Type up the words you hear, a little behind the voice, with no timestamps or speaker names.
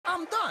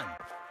I'm done.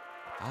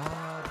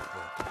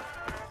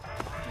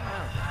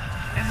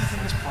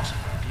 Anything is possible,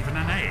 even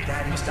an A.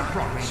 Daddy's Mr. not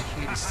Promise.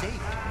 here to save you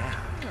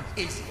now.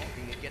 Is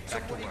he? Get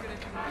back to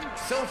work.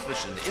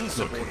 Selfish and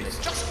insubordinate.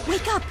 Just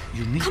Wake up!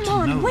 You need Come to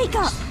on, know wake these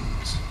up!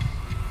 things.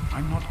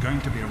 I'm not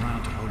going to be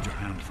around to hold your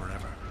hand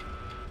forever.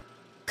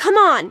 Come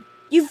on!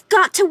 You've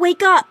got to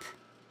wake up!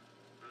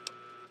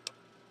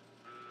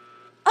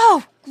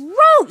 Oh,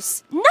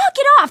 gross! Knock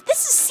it off!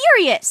 This is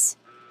serious!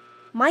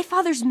 My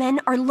father's men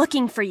are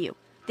looking for you.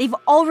 They've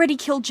already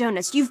killed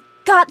Jonas. You've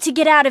got to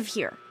get out of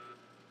here.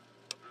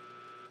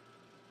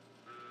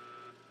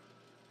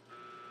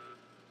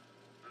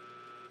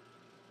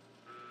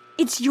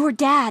 It's your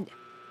dad.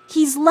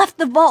 He's left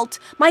the vault.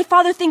 My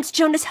father thinks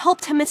Jonas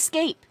helped him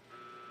escape.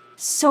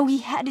 So he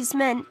had his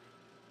men.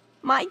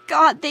 My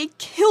God, they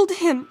killed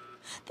him.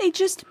 They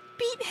just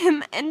beat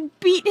him and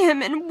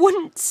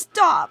wouldn't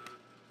stop.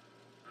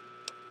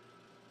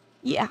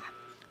 Yeah,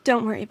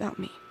 don't worry about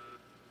me.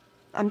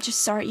 I'm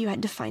just sorry you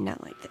had to find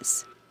out like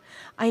this.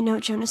 I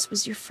know Jonas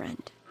was your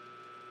friend.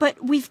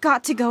 But we've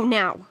got to go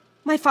now.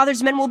 My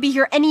father's men will be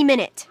here any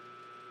minute.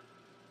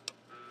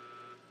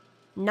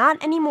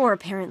 Not anymore,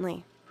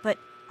 apparently. But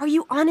are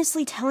you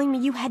honestly telling me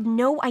you had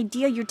no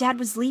idea your dad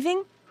was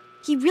leaving?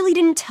 He really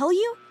didn't tell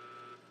you?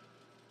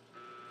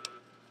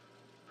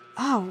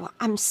 Oh,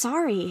 I'm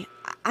sorry.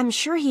 I'm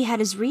sure he had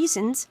his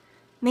reasons.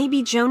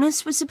 Maybe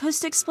Jonas was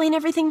supposed to explain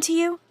everything to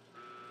you?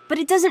 But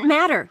it doesn't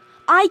matter.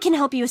 I can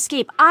help you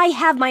escape. I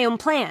have my own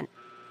plan.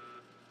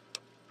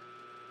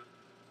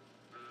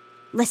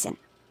 Listen.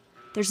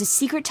 There's a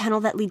secret tunnel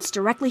that leads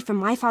directly from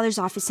my father's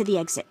office to the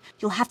exit.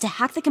 You'll have to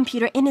hack the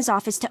computer in his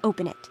office to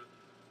open it.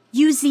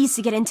 Use these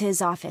to get into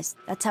his office.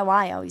 That's how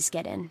I always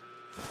get in.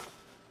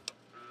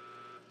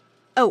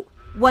 Oh,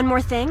 one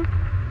more thing.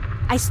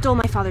 I stole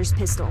my father's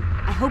pistol.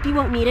 I hope you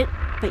won't need it,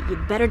 but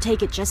you'd better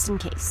take it just in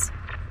case.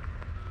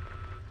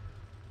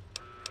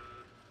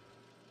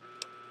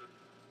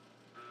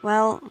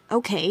 Well,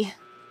 okay.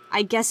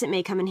 I guess it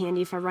may come in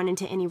handy if I run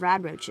into any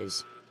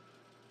radroaches.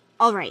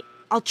 All right.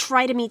 I'll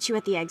try to meet you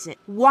at the exit.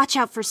 Watch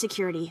out for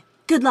security.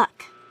 Good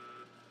luck.